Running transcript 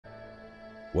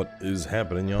What is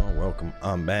happening, y'all? Welcome.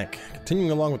 I'm back.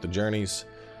 Continuing along with the journeys.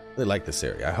 Really like this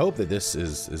area. I hope that this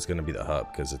is going to be the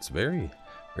hub because it's very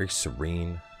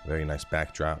serene. Very nice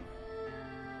backdrop.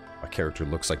 My character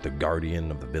looks like the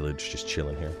guardian of the village, just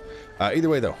chilling here. Either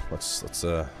way, though, let's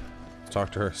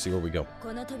talk to her. See where we go.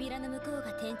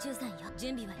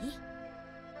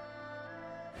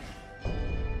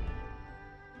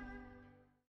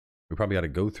 We probably got to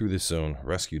go through this zone,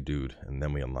 rescue dude, and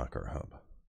then we unlock our hub.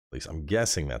 At least I'm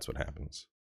guessing that's what happens.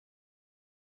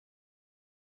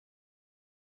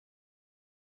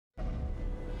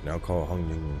 Now call Hong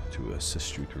Ying to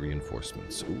assist you to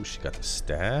reinforcements. Ooh, she got the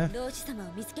staff. She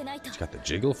got the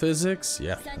jiggle physics.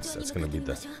 Yeah, that's gonna be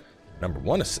the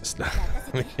 #1 assist.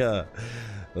 Yeah,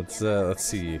 let's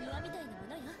see.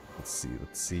 Let's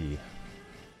see.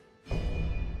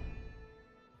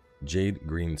 Jade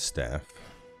green staff.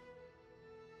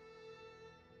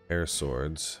 Air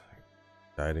swords.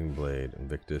 Guiding Blade,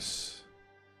 Invictus,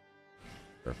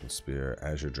 Sharpened Spear,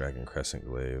 Azure Dragon Crescent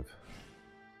Glaive,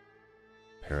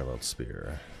 Parallel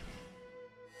Spear.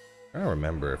 I don't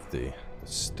remember if the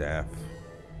staff...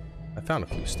 I found a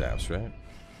few staffs, right?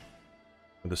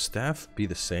 Would the staff be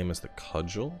the same as the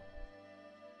cudgel?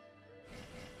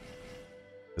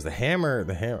 Because the hammer...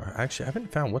 Actually, I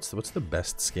haven't found... What's the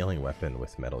best scaling weapon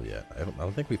with metal yet? I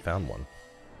don't think we found one.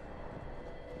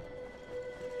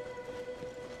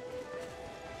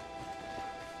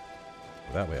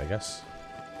 That way, I guess.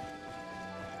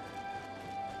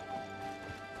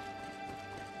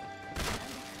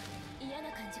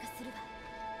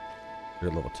 You're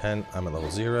at level 10, I'm at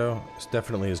level 0. This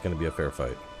definitely is going to be a fair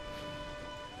fight.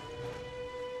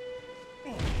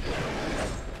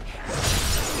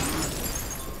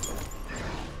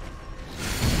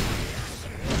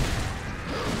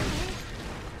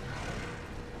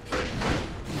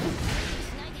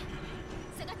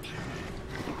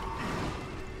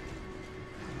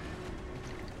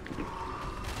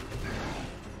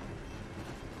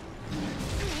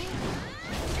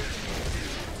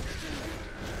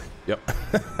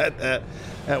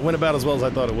 That went about as well as I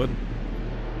thought it would.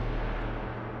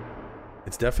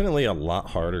 It's definitely a lot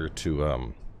harder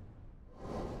to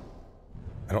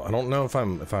I don't know if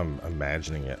I'm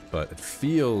imagining it, but it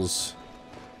feels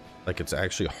like it's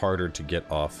actually harder to get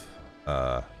off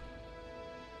a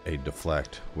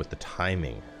deflect with the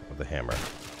timing of the hammer,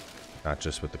 not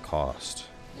just with the cost.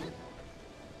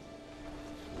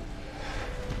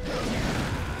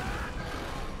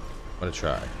 I'm gonna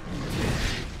try.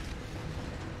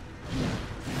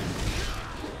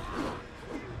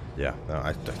 Yeah, no,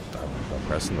 I'm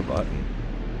pressing the button.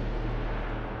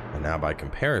 And now by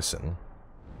comparison...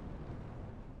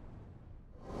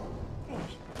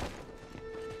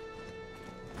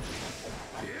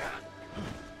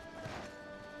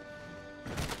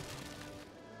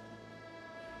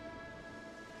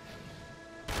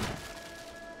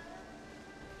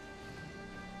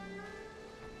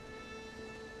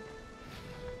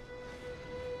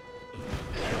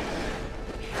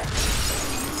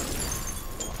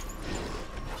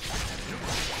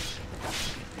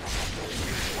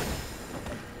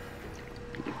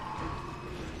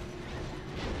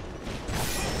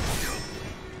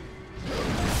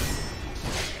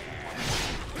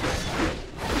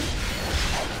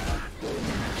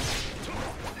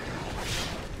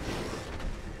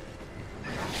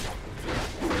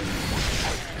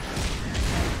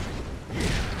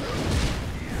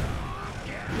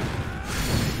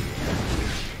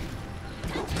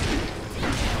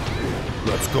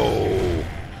 go.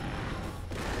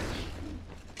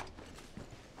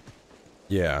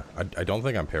 Yeah, I don't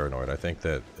think I'm paranoid. I think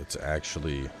that it's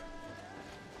actually...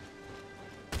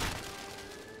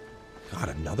 God,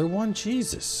 another one?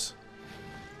 Jesus.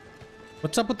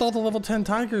 What's up with all the level 10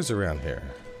 tigers around here?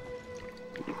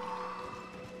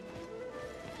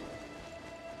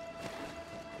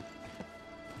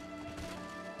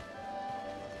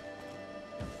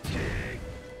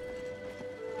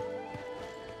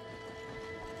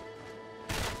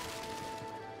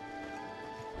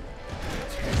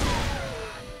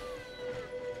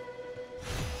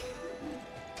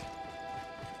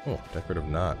 Oh, decorative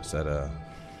knot. Is that a...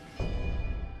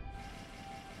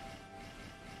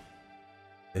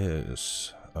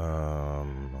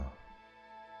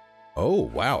 Oh,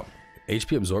 wow.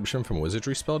 HP absorption from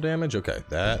wizardry spell damage? Okay,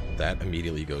 that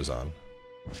immediately goes on.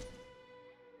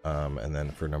 And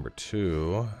then for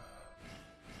 #2...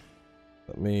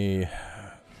 Let me...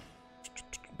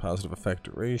 Positive effect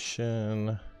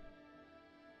duration...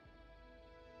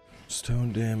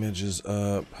 Stone damage is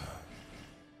up...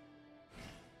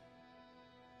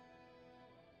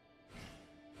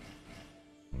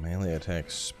 Melee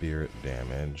attack spirit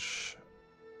damage.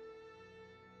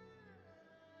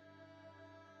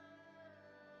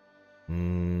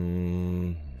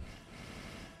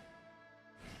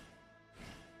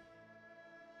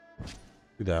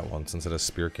 Do that once instead of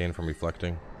spirit gain from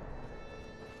reflecting.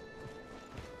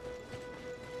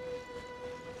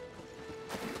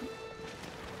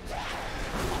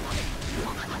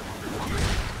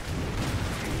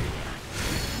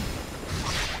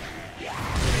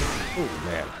 Oh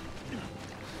man.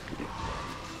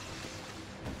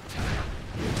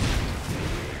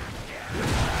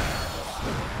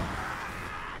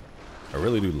 I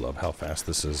really do love how fast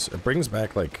this is. It brings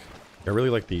back, like, I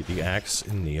really like the axe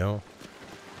in Nioh.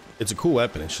 It's a cool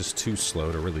weapon, it's just too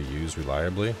slow to really use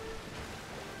reliably.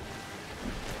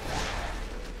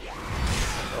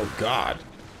 Oh god.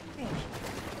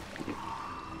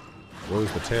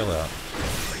 Blows the tail out.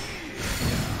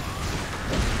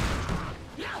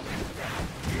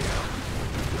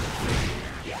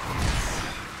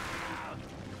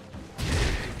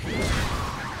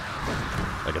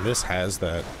 Like, and this has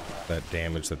that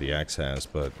damage that the axe has,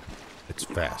 but it's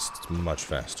fast. It's much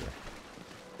faster.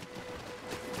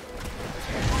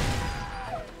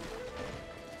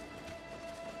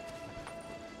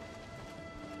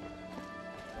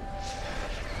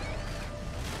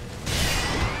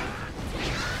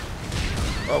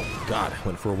 Oh god, I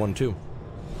went for a 1-2.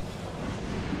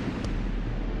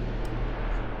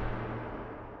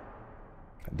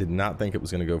 I did not think it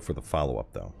was going to go for the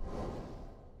follow-up, though.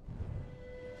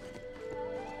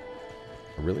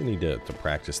 I really need to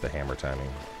practice the hammer timing.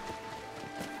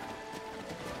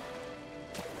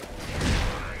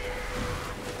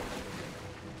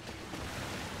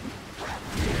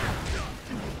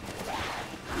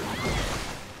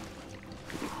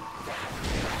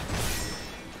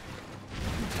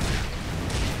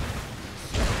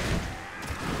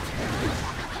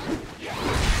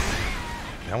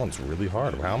 That one's really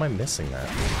hard. How am I missing that?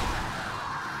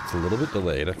 It's a little bit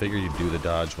delayed. I figured you'd do the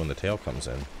dodge when the tail comes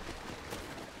in.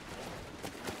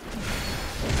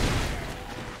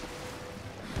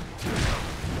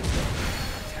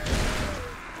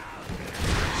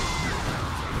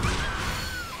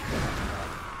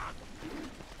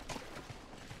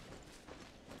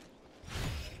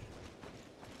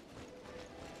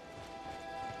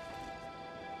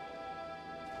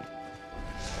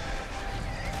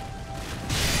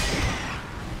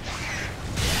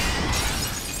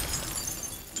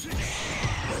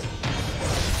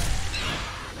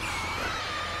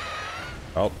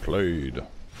 Outplayed.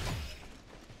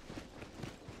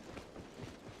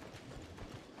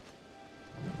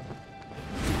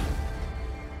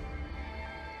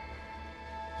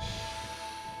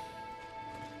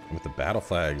 With the battle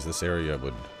flags, this area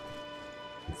would,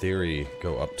 in theory,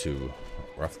 go up to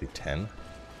roughly 10.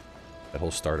 That whole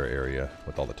starter area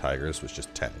with all the tigers was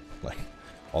just 10. Like,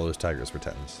 all those tigers were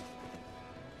 10s.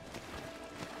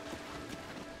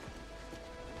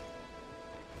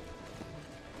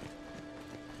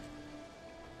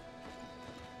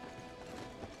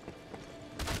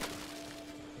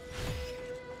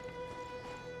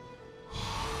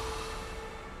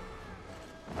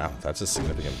 Wow, that's a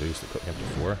significant boost to put me up to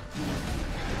 4.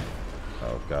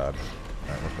 Oh god.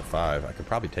 Alright, went to 5. I could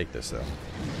probably take this though.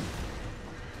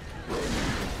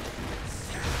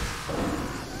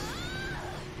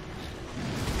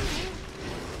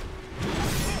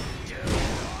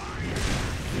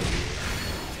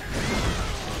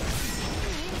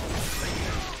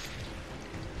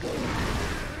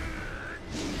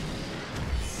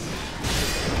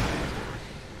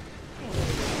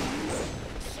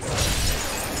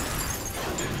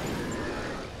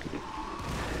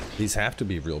 These have to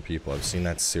be real people. I've seen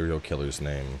that serial killer's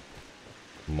name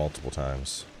multiple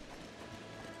times.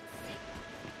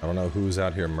 I don't know who's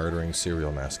out here murdering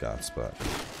serial mascots, but...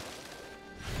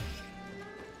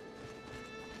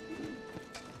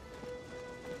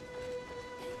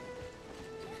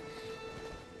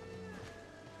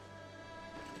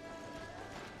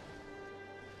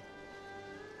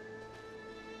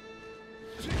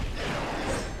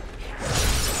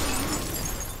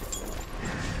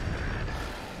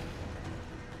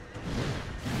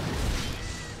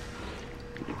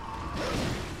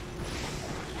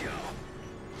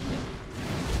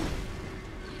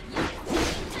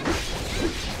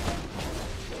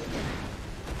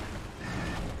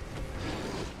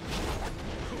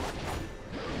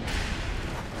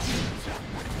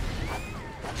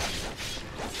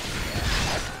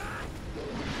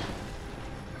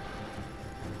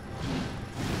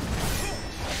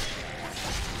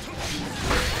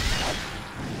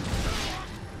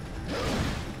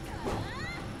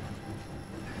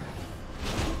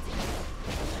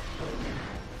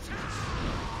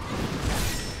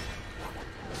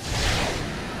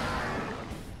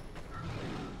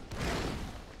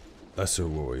 lesser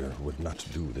warrior would not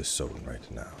do this so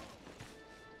right now.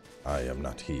 I am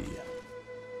not he.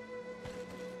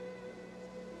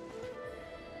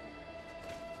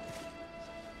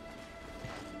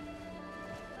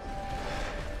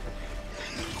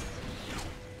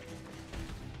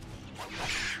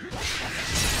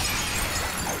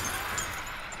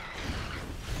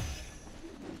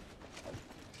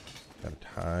 Got a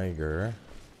tiger.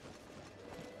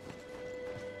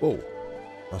 Whoa.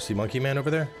 I see Monkey Man over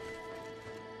there.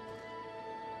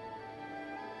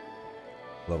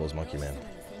 Levels Monkey Man.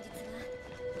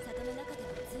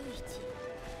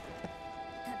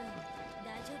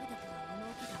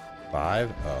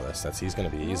 5? Oh, that's he's gonna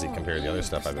be easy compared to the other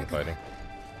stuff I've been fighting.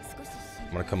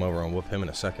 I'm gonna come over and whoop him in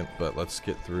a second, but let's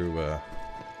get through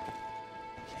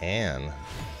I'd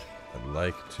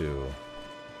like to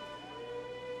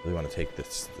really want to take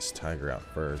this tiger out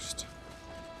first.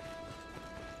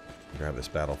 Grab this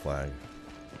battle flag.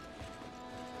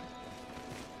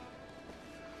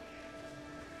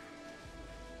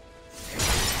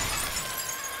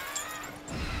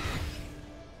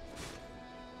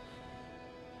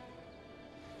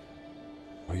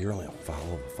 Oh, you're only a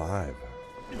follow of 5.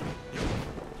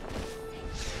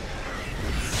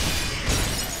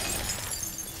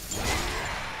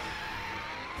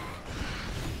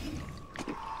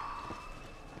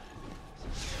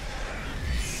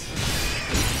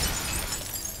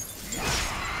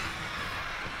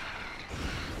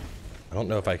 I don't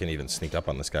know if I can even sneak up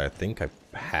on this guy. I think I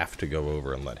have to go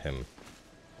over and let him.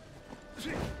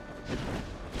 I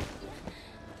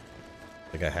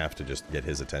think I have to just get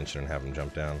his attention and have him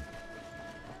jump down.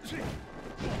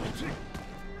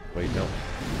 Wait, no.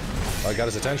 Oh, I got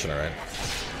his attention, alright.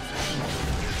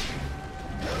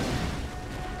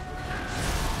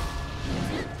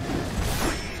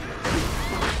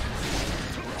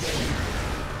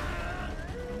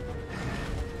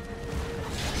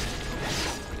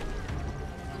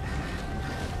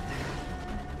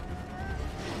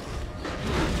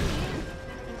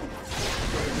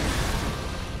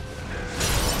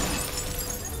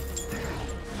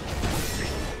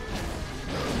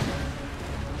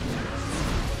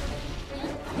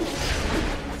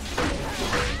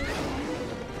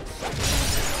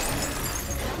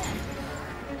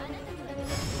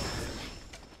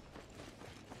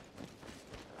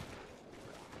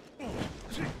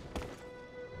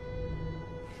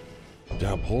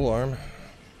 Down pole arm.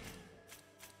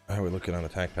 How are we looking on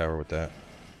attack power with that?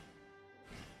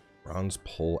 Bronze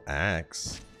pole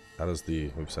axe. How does the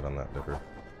moveset on that differ?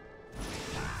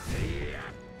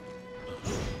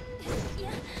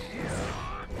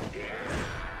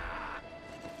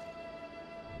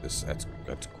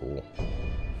 That's cool.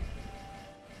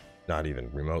 Not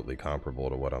even remotely comparable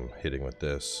to what I'm hitting with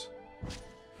this.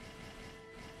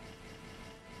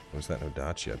 Where's that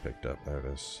Nodachi I picked up? There it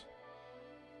is.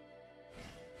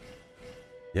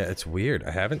 Yeah, it's weird.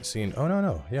 I haven't seen... Oh,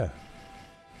 no. Yeah.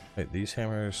 Wait, these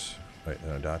hammers... Wait,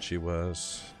 the Nodachi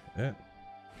was... it?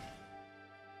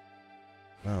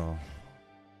 No.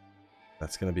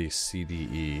 That's gonna be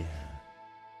CDE.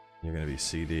 You're gonna be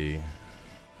CD.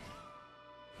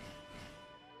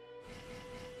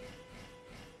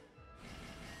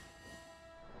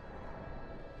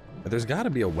 But there's gotta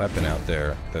be a weapon out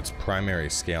there that's primary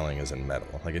scaling is in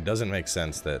metal. Like, it doesn't make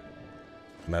sense that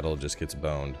metal just gets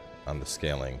boned on the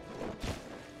scaling.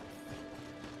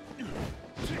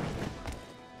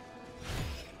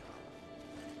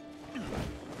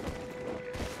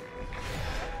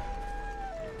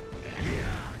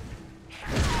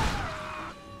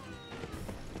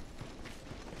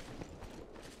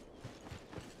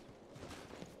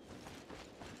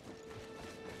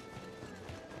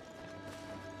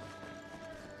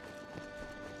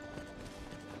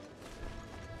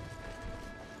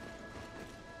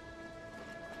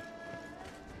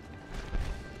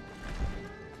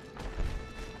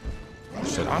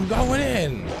 I'm going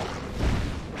in!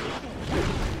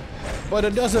 But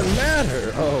it doesn't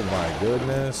matter! Oh my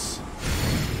goodness.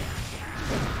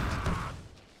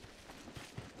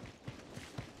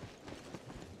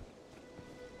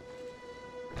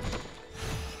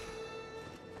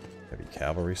 Maybe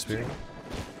cavalry spear?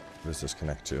 What does this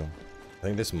connect to? I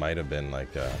think this might have been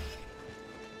like a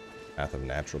path of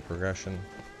natural progression.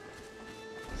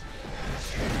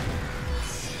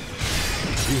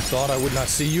 You thought I would not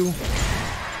see you?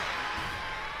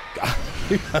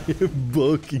 I am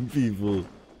bulking people.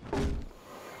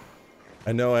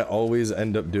 I know I always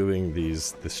end up doing the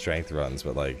strength runs,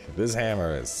 but like this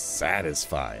hammer is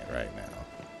satisfying right now.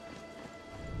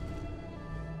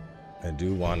 I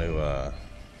do want to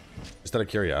just out of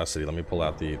curiosity, let me pull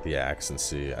out the axe and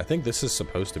see. I think this is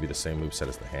supposed to be the same moveset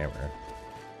as the hammer.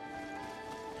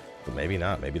 But maybe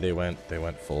not. Maybe they went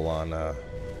full on.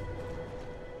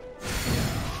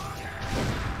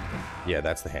 Yeah,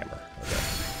 that's the hammer. Okay.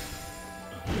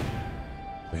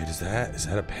 Wait, is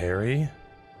that a parry?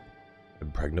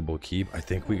 Impregnable keep? I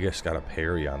think we just got a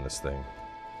parry on this thing.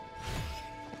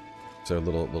 So a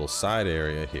little side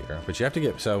area here, but you have to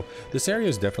get, so this area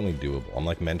is definitely doable. I'm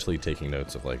like mentally taking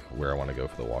notes of like where I want to go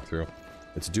for the walkthrough.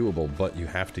 It's doable, but you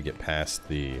have to get past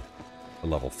the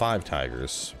level 5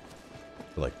 tigers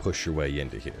to like push your way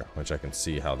into here, which I can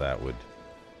see how that would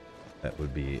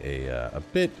be a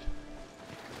bit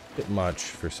much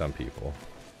for some people.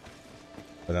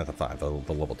 But not the 5, the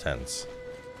level 10s.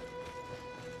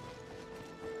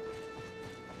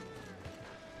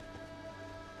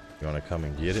 You want to come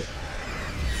and get it?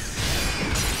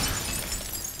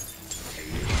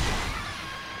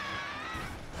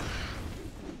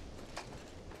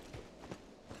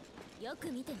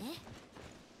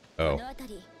 Oh.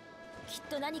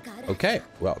 Okay,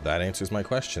 well, that answers my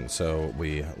question. So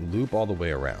we loop all the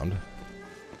way around.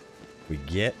 We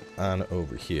get on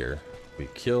over here. We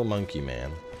kill Monkey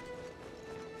Man.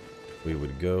 We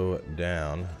would go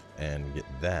down and get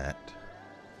that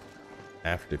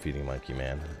after defeating Monkey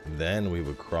Man. Then we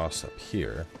would cross up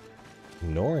here,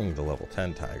 ignoring the level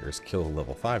 10 tigers, kill the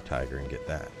level 5 tiger and get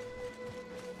that.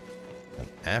 And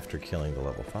after killing the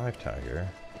level 5 tiger,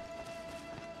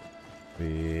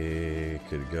 we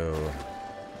could go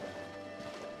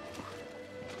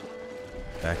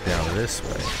back down this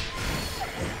way.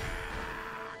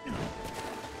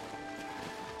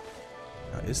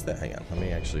 Now, is that, hang on, let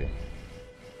me actually...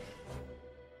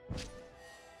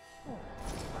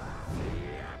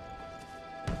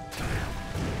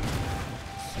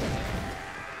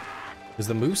 Because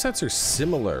the movesets are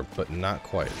similar, but not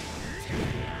quite.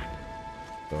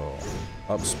 So,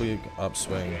 upswing,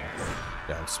 upswing,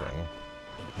 downswing,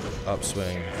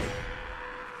 upswing.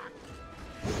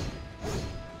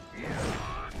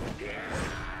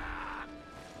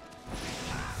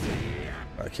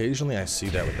 Occasionally I see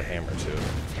that with the hammer too.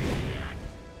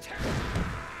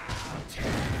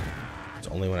 It's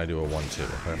only when I do a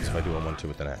 1-2. That's if I do a 1-2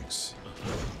 with an axe.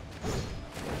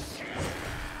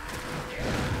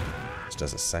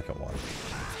 Does a second one.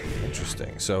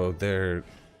 Interesting. So they're...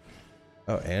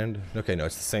 Oh, and... Okay, no,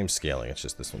 it's the same scaling. It's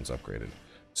just this one's upgraded.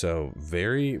 So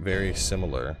very, very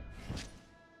similar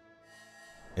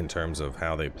in terms of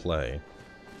how they play,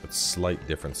 but slight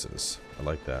differences. I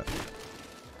like that.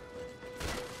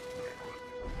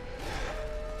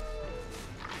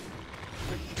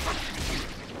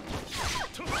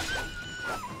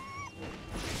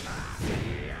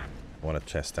 I want to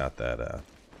test out that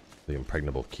the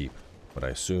impregnable keep. What I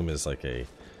assume is like a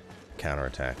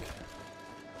counterattack.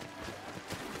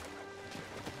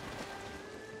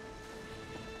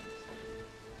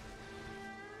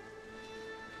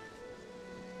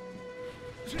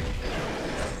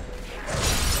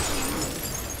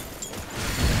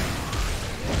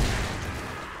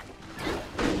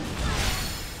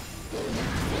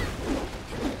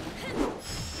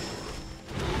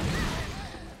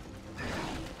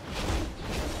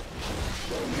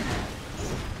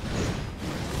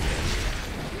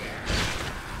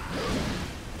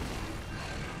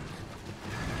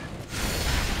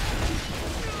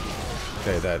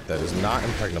 Okay, that is not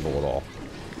impregnable at all.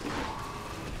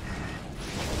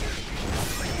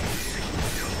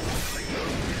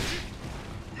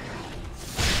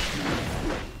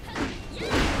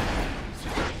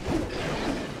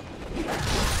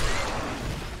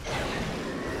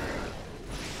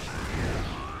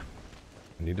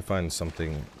 I need to find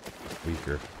something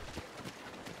weaker.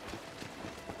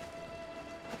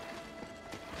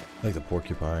 Like the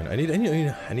porcupine. I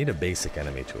need a basic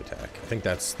enemy to attack. I think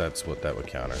that's what that would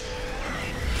counter.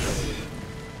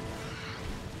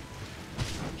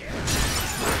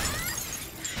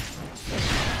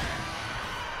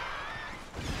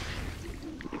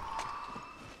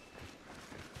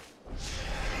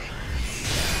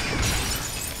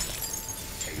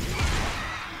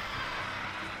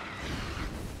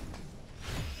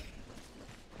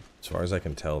 As far as I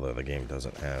can tell, though, the game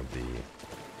doesn't have the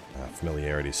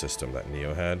familiarity system that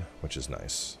Nioh had, which is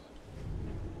nice.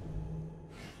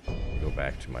 Go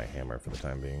back to my hammer for the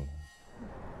time being.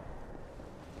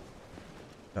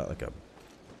 Got like a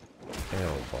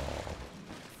tail ball.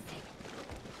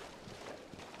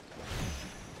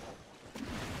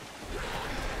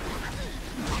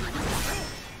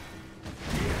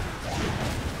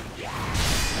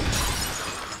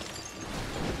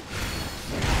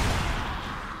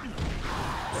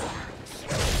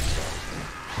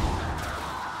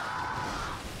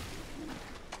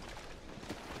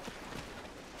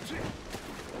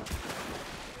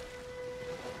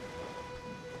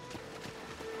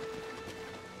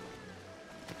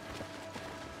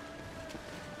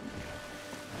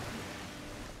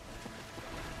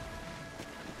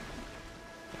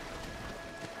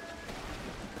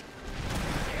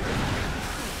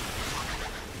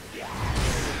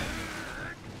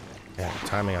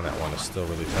 timing on that one is still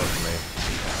really tight for me.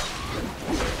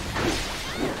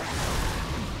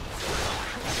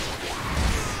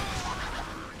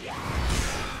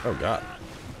 Oh god.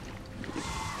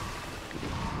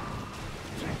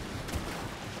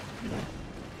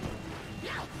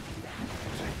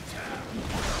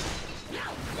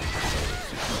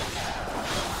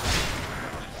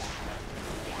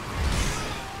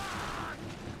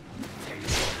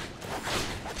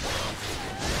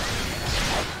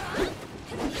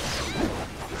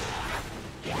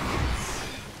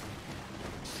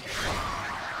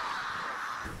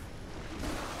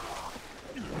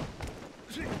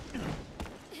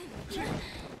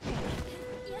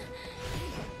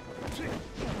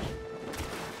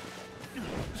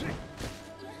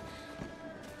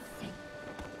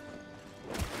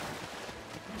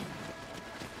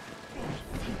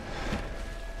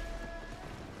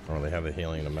 Oh, they have the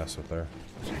healing to mess with there.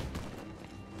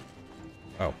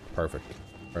 Oh, perfect.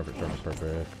 Perfect, perfect,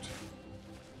 perfect.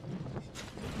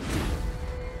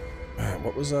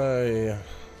 What was I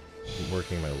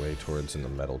working my way towards in the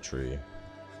metal tree?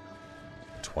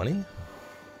 20?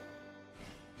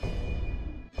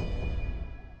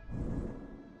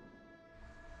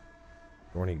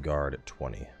 Thorny guard at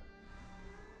 20.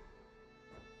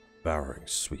 Devouring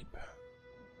sweep.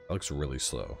 That looks really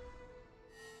slow.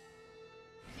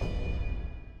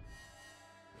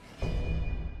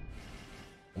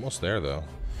 Almost there though.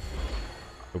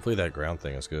 Hopefully that ground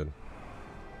thing is good.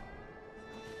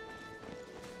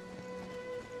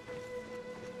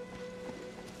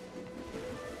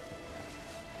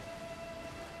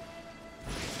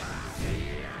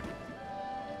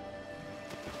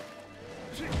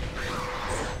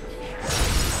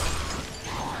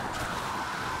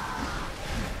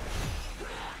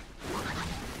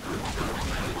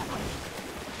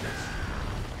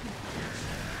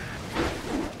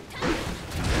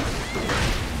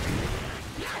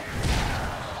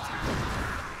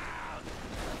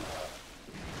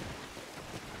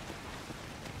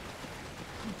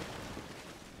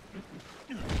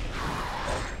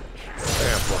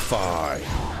 Amplify.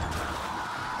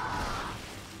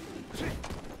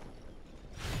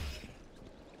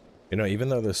 You know, even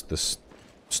though this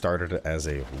started as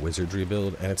a wizardry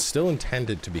build, and it's still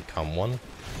intended to become one.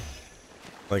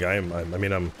 Like I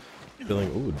mean, I'm feeling.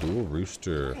 Ooh, dual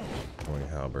rooster, throwing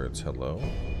halberds. Hello.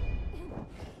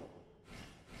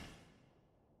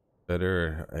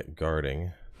 Better at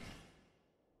guarding.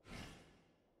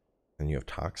 And you have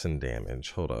toxin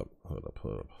damage. Hold up, hold up,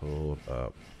 hold up, hold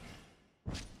up.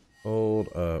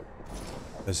 Hold up.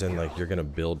 As in, like, you're gonna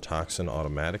build toxin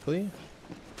automatically?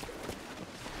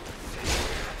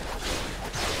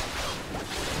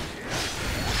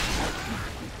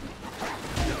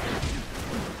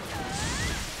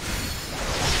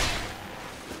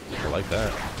 I like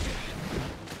that.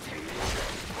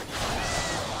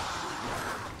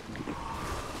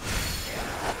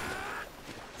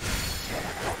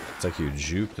 It's like you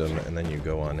juke them and then you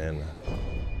go on in.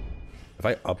 If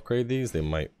I upgrade these, they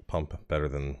might pump better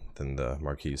than the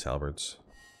Marquise halberds.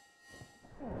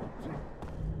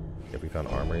 Have we found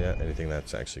armor yet? Anything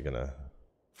that's actually gonna...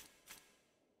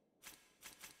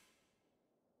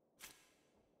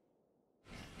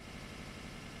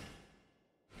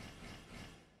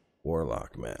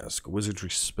 Warlock mask.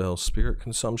 Wizardry spell. Spirit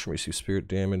consumption. Receive spirit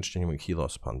damage. Genuine key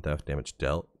loss upon death. Damage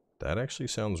dealt. That actually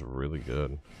sounds really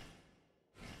good.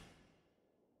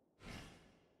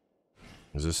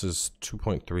 This is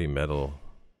 2.3 metal.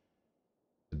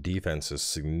 The defense is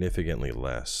significantly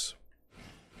less.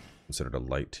 Considered a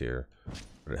light tier,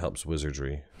 but it helps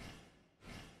wizardry.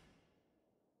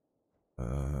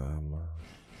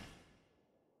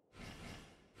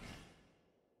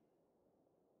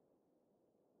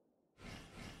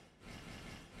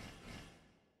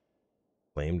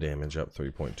 Flame damage up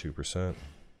 3.2%.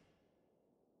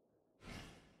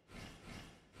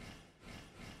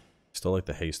 Still like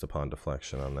the haste upon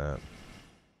deflection on that.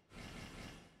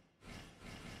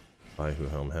 By who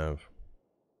helm have.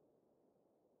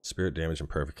 Spirit damage in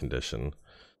perfect condition.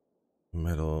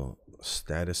 Metal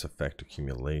status effect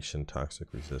accumulation, toxic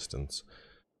resistance.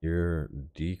 You're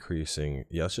decreasing.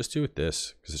 Yeah, let's just do with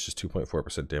this because it's just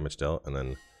 2.4% damage dealt and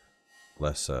then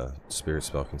less spirit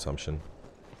spell consumption.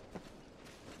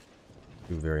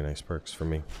 Two very nice perks for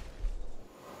me.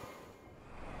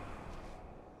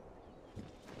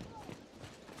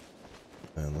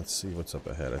 And let's see what's up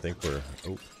ahead. I think we're...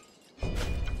 Oh.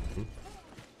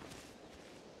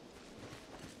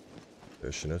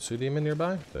 There's Shinotsu Demon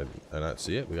nearby. Did I not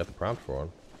see it? We got the prompt for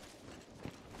him.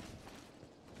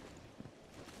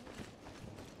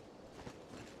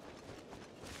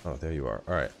 Oh, there you are.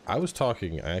 All right. I was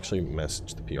talking, I actually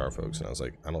messaged the PR folks and I was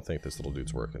like, I don't think this little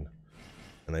dude's working.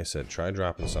 And they said, try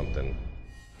dropping something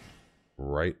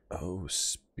right. Oh,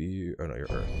 spear. Oh, no, your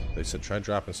earth. They said, try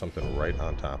dropping something right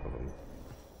on top of him.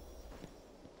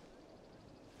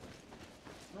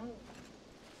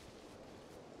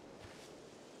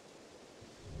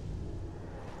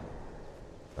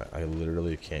 I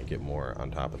literally can't get more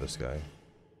on top of this guy.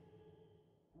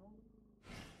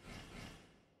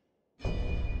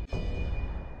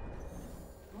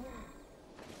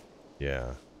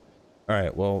 Yeah.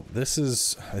 Alright, well, this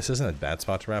isn't a bad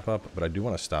spot to wrap up, but I do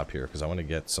want to stop here because I want to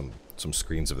get some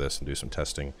screens of this and do some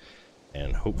testing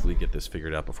and hopefully get this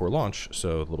figured out before launch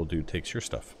so the little dude takes your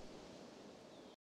stuff.